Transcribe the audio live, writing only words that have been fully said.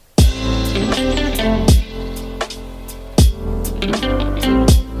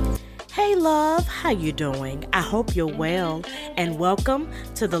How you doing? I hope you're well, and welcome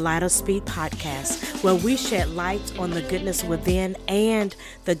to the Light of Speed podcast, where we shed light on the goodness within and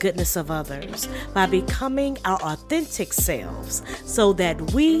the goodness of others by becoming our authentic selves so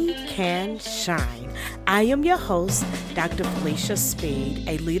that we can shine. I am your host, Dr. Felicia Speed,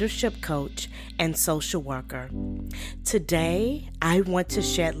 a leadership coach and social worker. Today, I want to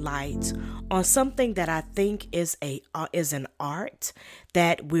shed light on something that I think is an art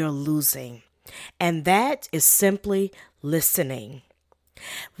that we're losing, and that is simply listening.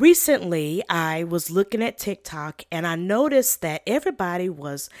 Recently, I was looking at TikTok and I noticed that everybody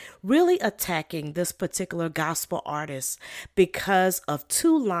was really attacking this particular gospel artist because of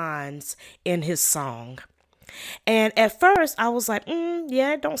two lines in his song. And at first I was like,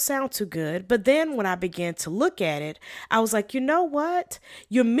 yeah, it don't sound too good. But then when I began to look at it, I was like, you know what?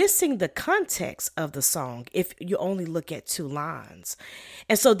 You're missing the context of the song if you only look at two lines.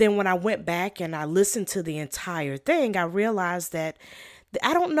 And so then when I went back and I listened to the entire thing, I realized that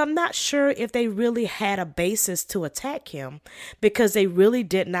I'm not sure if they really had a basis to attack him because they really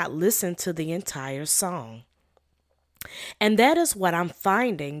did not listen to the entire song. And that is what I'm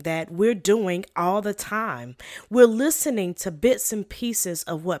finding that we're doing all the time. We're listening to bits and pieces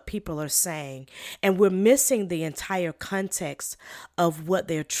of what people are saying, and we're missing the entire context of what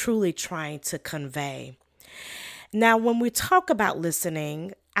they're truly trying to convey. Now, when we talk about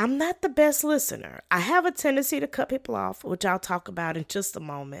listening, I'm not the best listener. I have a tendency to cut people off, which I'll talk about in just a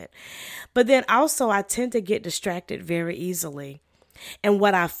moment. But then also I tend to get distracted very easily. And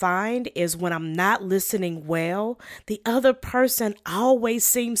what I find is when I'm not listening well, the other person always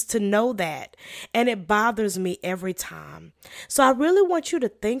seems to know that, and it bothers me every time. So I really want you to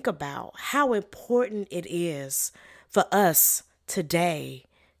think about how important it is for us today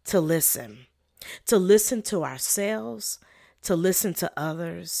to listen to ourselves, to listen to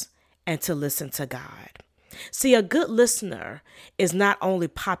others, and to listen to God. See, a good listener is not only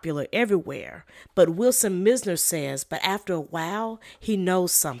popular everywhere, but Wilson Misner says, but after a while, he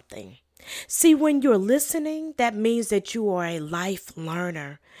knows something. See, when you're listening, that means that you are a life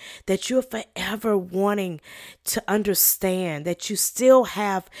learner, that you're forever wanting to understand, that you still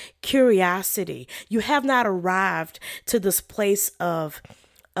have curiosity. You have not arrived to this place of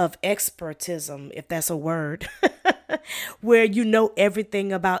expertism, if that's a word, where you know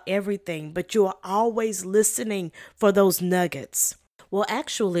everything about everything, but you are always listening for those nuggets. Well,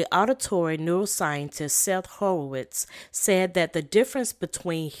 actually, auditory neuroscientist Seth Horowitz said that the difference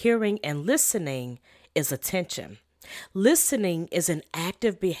between hearing and listening is attention. Listening is an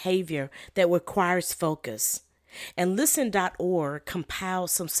active behavior that requires focus. And listen.org compiled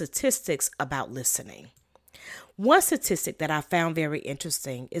some statistics about listening. One statistic that I found very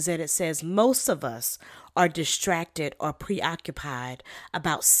interesting is that it says most of us are distracted or preoccupied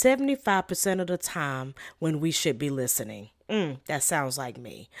about 75% of the time when we should be listening. That sounds like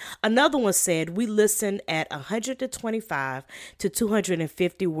me. Another one said we listen at 125 to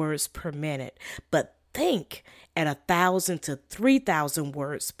 250 words per minute, but think at 1,000 to 3,000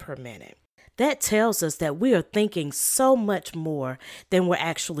 words per minute. That tells us that we are thinking so much more than we're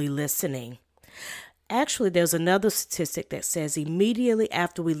actually listening. Actually, there's another statistic that says immediately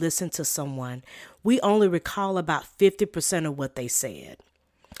after we listen to someone, we only recall about 50% of what they said.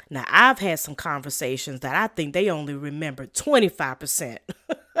 Now, I've had some conversations that I think they only remembered 25%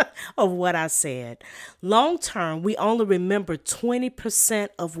 of what I said. Long term, we only remember 20%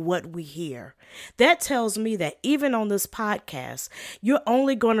 of what we hear. That tells me that even on this podcast, you're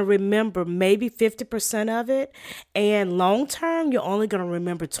only going to remember maybe 50% of it, and long term, you're only going to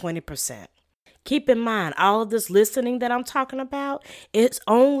remember 20%. Keep in mind, all of this listening that I'm talking about, it's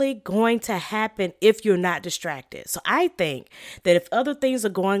only going to happen if you're not distracted. So I think that if other things are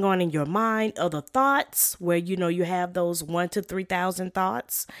going on in your mind, other thoughts, where you have those 1,000 to 3,000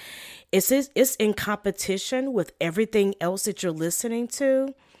 thoughts, it's in competition with everything else that you're listening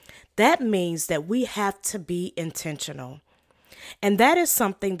to. That means that we have to be intentional. And that is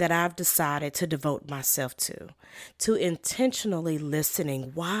something that I've decided to devote myself to intentionally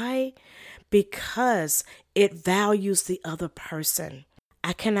listening. Why? Because it values the other person.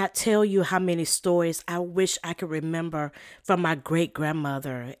 I cannot tell you how many stories I wish I could remember from my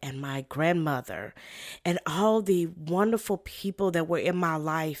great-grandmother and my grandmother and all the wonderful people that were in my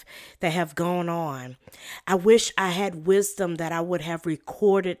life that have gone on. I wish I had wisdom that I would have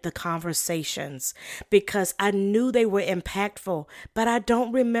recorded the conversations because I knew they were impactful, but I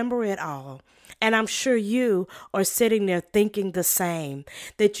don't remember it all. And I'm sure you are sitting there thinking the same,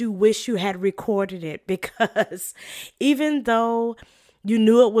 that you wish you had recorded it because even though You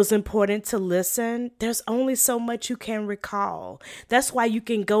knew it was important to listen. There's only so much you can recall. That's why you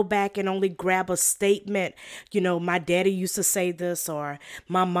can go back and only grab a statement. My daddy used to say this, or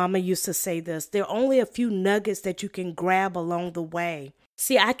my mama used to say this. There are only a few nuggets that you can grab along the way.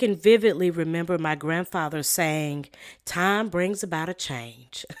 See, I can vividly remember my grandfather saying, "Time brings about a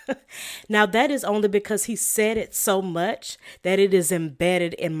change." Now, that is only because he said it so much that it is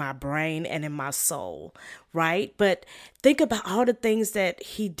embedded in my brain and in my soul, right? But think about all the things that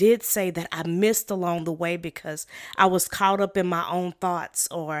he did say that I missed along the way because I was caught up in my own thoughts,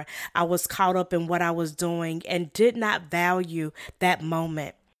 or I was caught up in what I was doing and did not value that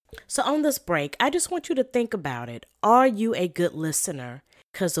moment. So on this break, I just want you to think about it. Are you a good listener?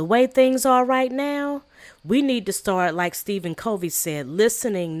 Because the way things are right now, we need to start, like Stephen Covey said,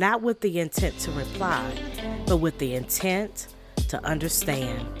 listening not with the intent to reply, but with the intent to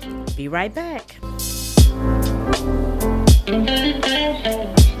understand. Be right back.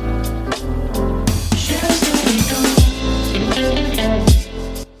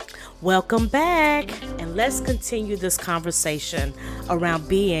 Welcome back, and let's continue this conversation around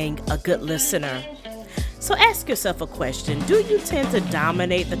being a good listener. So ask yourself a question. Do you tend to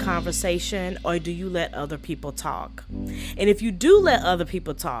dominate the conversation, or do you let other people talk? And if you do let other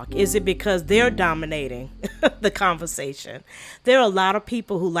people talk, is it because they're dominating the conversation? There are a lot of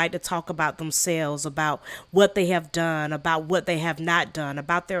people who like to talk about themselves, about what they have done, about what they have not done,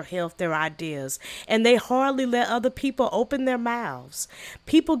 about their health, their ideas, and they hardly let other people open their mouths.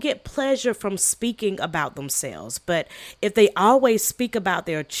 People get pleasure from speaking about themselves, but if they always speak about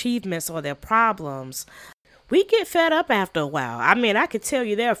their achievements or their problems, we get fed up after a while. I mean, I could tell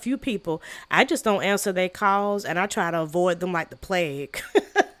you there are a few people, I just don't answer their calls and I try to avoid them like the plague.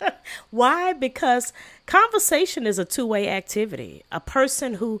 Why? Because conversation is a two-way activity. A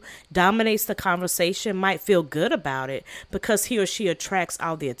person who dominates the conversation might feel good about it because he or she attracts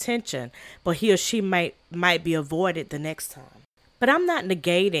all the attention, but he or she might be avoided the next time. But I'm not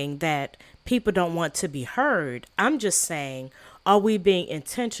negating that people don't want to be heard. I'm just saying, are we being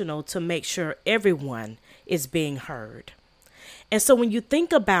intentional to make sure everyone is being heard? And so when you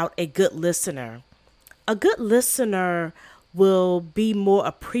think about a good listener will be more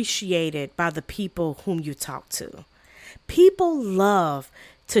appreciated by the people whom you talk to. People love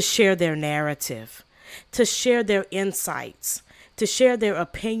to share their narrative, to share their insights, to share their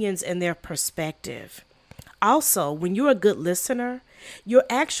opinions and their perspective. Also, when you're a good listener, you're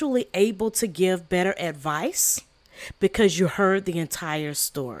actually able to give better advice because you heard the entire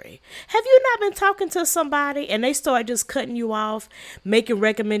story. Have you not been talking to somebody and they start just cutting you off, making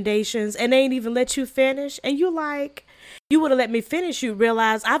recommendations, and they ain't even let you finish? And you like, you would have let me finish, you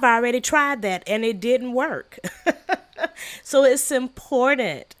realize I've already tried that and it didn't work. So it's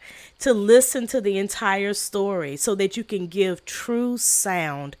important to listen to the entire story so that you can give true,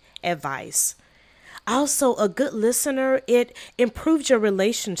 sound advice. Also, a good listener, it improves your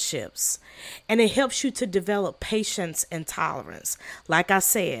relationships and it helps you to develop patience and tolerance. Like I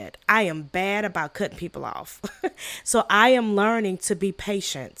said, I am bad about cutting people off. So I am learning to be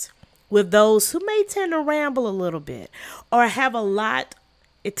patient with those who may tend to ramble a little bit or have a lot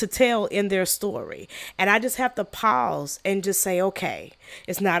to tell in their story. And I just have to pause and just say, okay,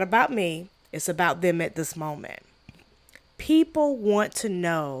 it's not about me. It's about them at this moment. People want to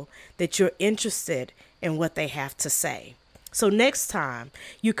know that you're interested in what they have to say. So next time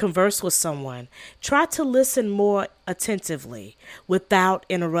you converse with someone, try to listen more attentively without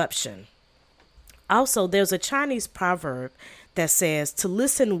interruption. Also, there's a Chinese proverb that says to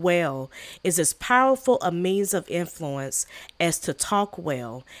listen well is as powerful a means of influence as to talk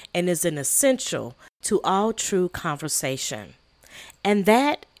well and is an essential to all true conversation. And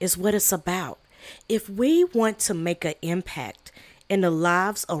that is what it's about. If we want to make an impact in the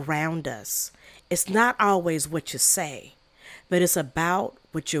lives around us, it's not always what you say, but it's about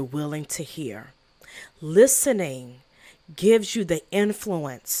what you're willing to hear. Listening gives you the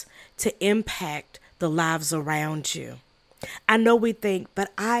influence to impact the lives around you. I know we think,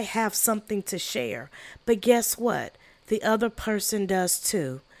 but I have something to share. But guess what? The other person does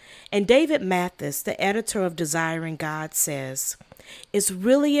too. And David Mathis, the editor of Desiring God, says, it's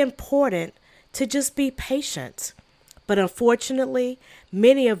really important to just be patient. But unfortunately,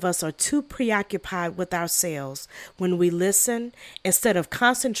 many of us are too preoccupied with ourselves when we listen. Instead of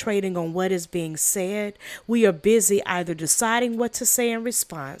concentrating on what is being said, we are busy either deciding what to say in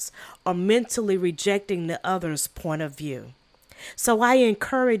response or mentally rejecting the other's point of view. So I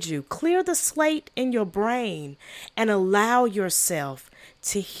encourage you, clear the slate in your brain and allow yourself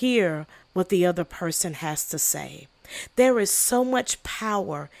to hear what the other person has to say. There is so much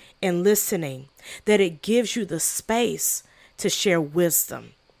power in listening that it gives you the space to share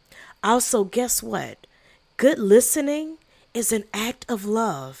wisdom. Also, guess what? Good listening is an act of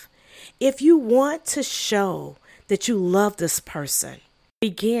love. If you want to show that you love this person,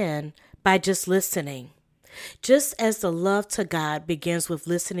 begin by just listening. Just as the love to God begins with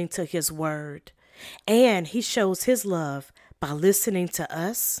listening to His word, and He shows His love by listening to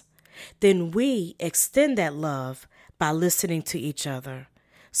us, then we extend that love by listening to each other.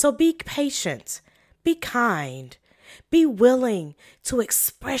 So be patient, be kind, be willing to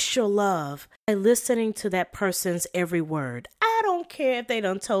express your love by listening to that person's every word. I don't care if they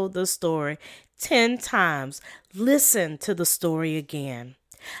done told the story 10 times. Listen to the story again.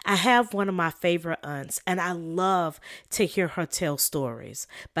 I have one of my favorite aunts, and I love to hear her tell stories,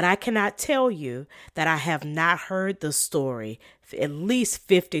 but I cannot tell you that I have not heard the story at least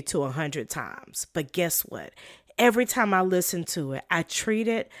 50 to 100 times. But guess what? Every time I listen to it, I treat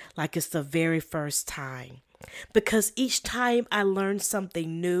it like it's the very first time. Because each time I learn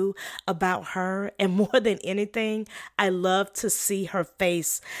something new about her, and more than anything, I love to see her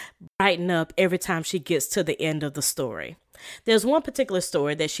face brighten up every time she gets to the end of the story. There's one particular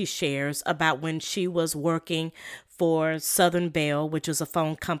story that she shares about when she was working for Southern Bell, which was a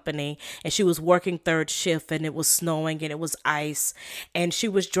phone company, and she was working third shift, and it was snowing and it was ice, and she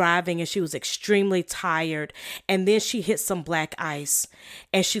was driving and she was extremely tired, and then she hit some black ice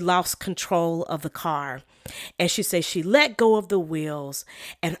and she lost control of the car. And she said she let go of the wheels,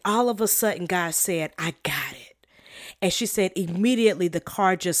 and all of a sudden God said, "I got it." And she said immediately the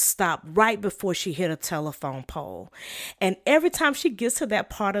car just stopped right before she hit a telephone pole. And every time she gets to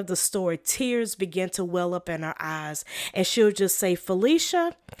that part of the story, tears begin to well up in her eyes. And she'll just say,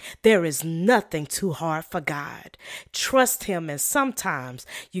 "Felicia, there is nothing too hard for God. Trust Him, and sometimes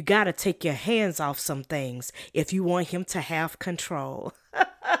you got to take your hands off some things if you want Him to have control."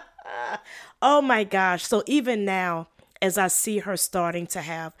 Oh my gosh. So even now, as I see her starting to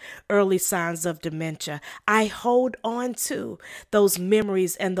have early signs of dementia, I hold on to those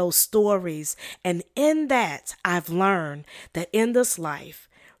memories and those stories. And in that, I've learned that in this life,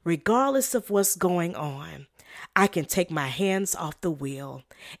 regardless of what's going on, I can take my hands off the wheel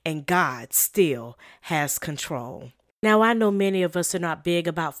and God still has control. Now, I know many of us are not big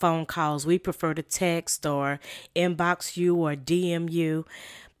about phone calls. We prefer to text or inbox you or DM you.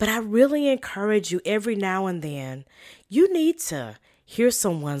 But I really encourage you every now and then, you need to hear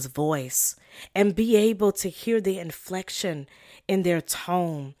someone's voice and be able to hear the inflection in their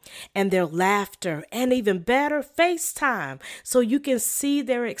tone and their laughter, and even better, FaceTime, so you can see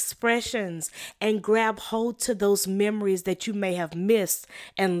their expressions and grab hold to those memories that you may have missed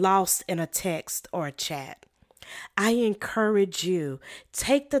and lost in a text or a chat. I encourage you,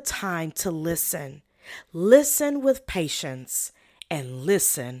 take the time to listen. Listen with patience and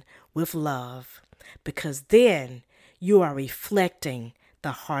listen with love, because then you are reflecting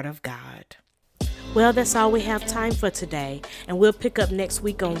the heart of God. Well, that's all we have time for today, and we'll pick up next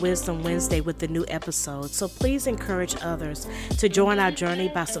week on Wisdom Wednesday with the new episode. So please encourage others to join our journey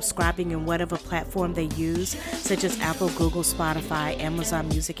by subscribing in whatever platform they use, such as Apple, Google, Spotify, Amazon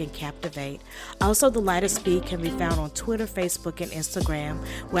Music, and Captivate. Also, The Light of Speed can be found on Twitter, Facebook, and Instagram,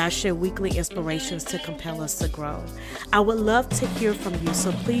 where I share weekly inspirations to compel us to grow. I would love to hear from you,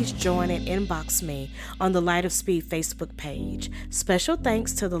 so please join and inbox me on the Light of Speed Facebook page. Special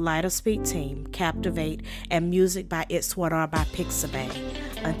thanks to the Light of Speed team, Captivate, and music by It's What Are by Pixabay.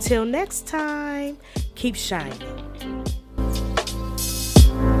 Until next time, keep shining.